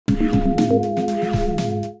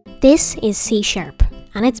This is C#,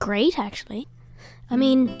 and it's great actually. I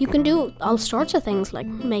mean, you can do all sorts of things like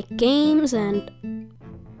make games and...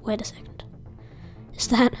 Wait a second. Is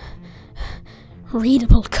that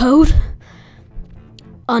readable code?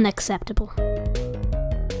 Unacceptable.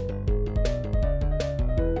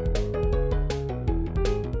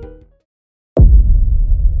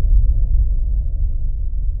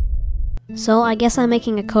 So I guess I'm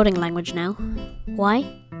making a coding language now.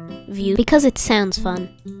 Why? Vue. Because it sounds fun.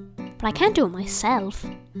 But I can't do it myself.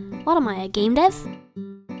 What am I, a game dev?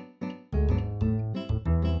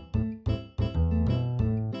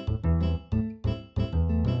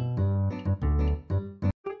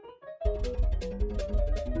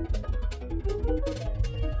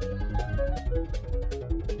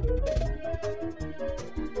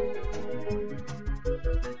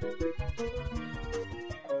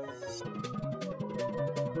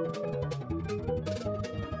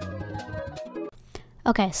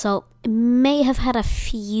 Okay, so it may have had a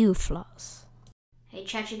few flaws. Hey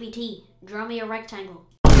ChatGPT, draw me a rectangle.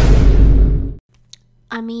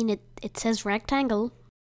 I mean, it says rectangle.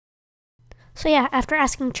 So yeah, after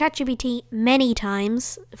asking ChatGPT many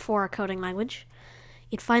times for a coding language,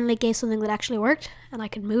 it finally gave something that actually worked, and I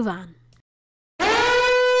could move on.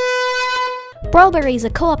 Brawlberry is a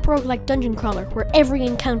co-op roguelike dungeon crawler where every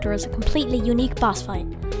encounter is a completely unique boss fight.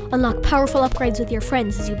 Unlock powerful upgrades with your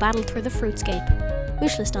friends as you battle through the fruitscape.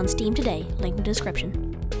 Wishlist on Steam today, link in the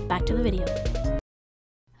description. Back to the video.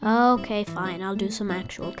 Okay, fine, I'll do some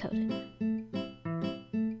actual coding.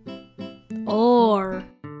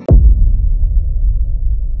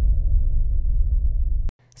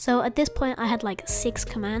 So at this point I had like 6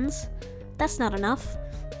 commands. That's not enough.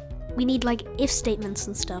 We need like if statements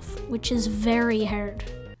and stuff, which is very hard.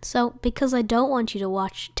 So because I don't want you to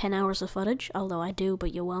watch 10 hours of footage, although I do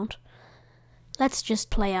but you won't, let's just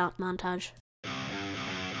play out montage.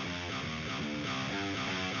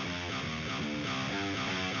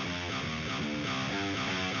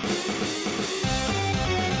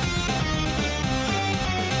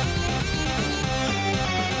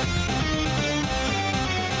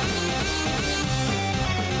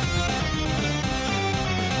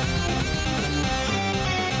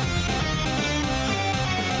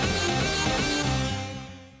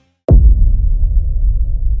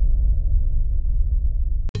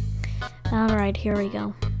 Alright, here we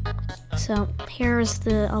go. So, here's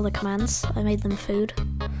all the commands. I made them food,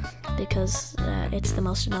 because it's the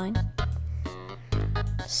most annoying.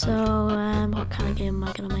 So, what kind of game am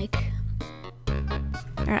I gonna make?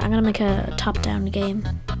 Alright, I'm gonna make a top-down game,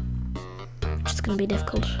 which is gonna be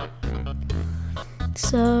difficult.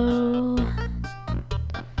 So,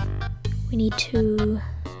 we need to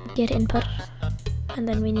get input, and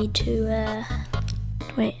then we need to,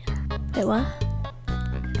 wait, what?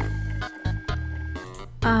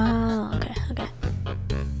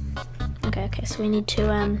 Okay, so we need to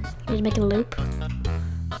make a loop,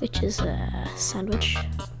 which is a sandwich.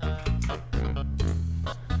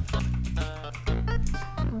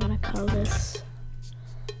 I'm gonna call this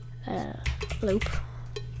loop.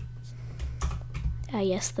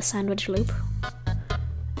 Yes, the sandwich loop.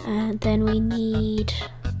 And then we need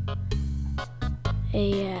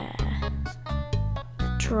a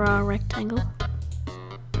draw rectangle.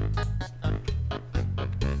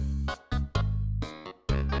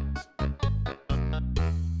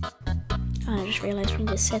 I just realized we need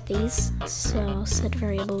to set these, so set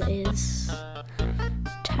variable is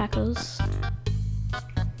tacos,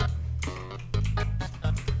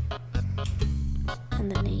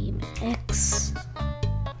 and the name X,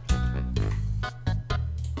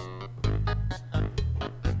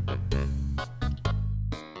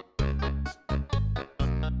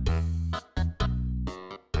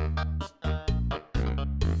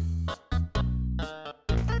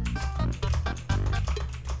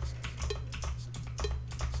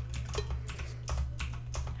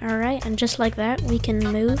 Alright, and just like that, we can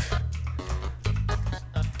move.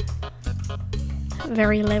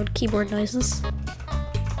 Very loud keyboard noises.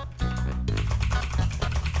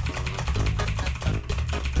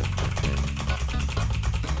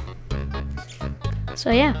 So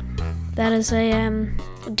yeah, that is a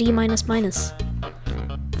D minus.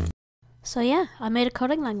 So yeah, I made a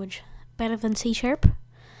coding language. Better than C#.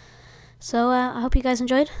 So I hope you guys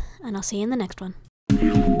enjoyed, and I'll see you in the next one.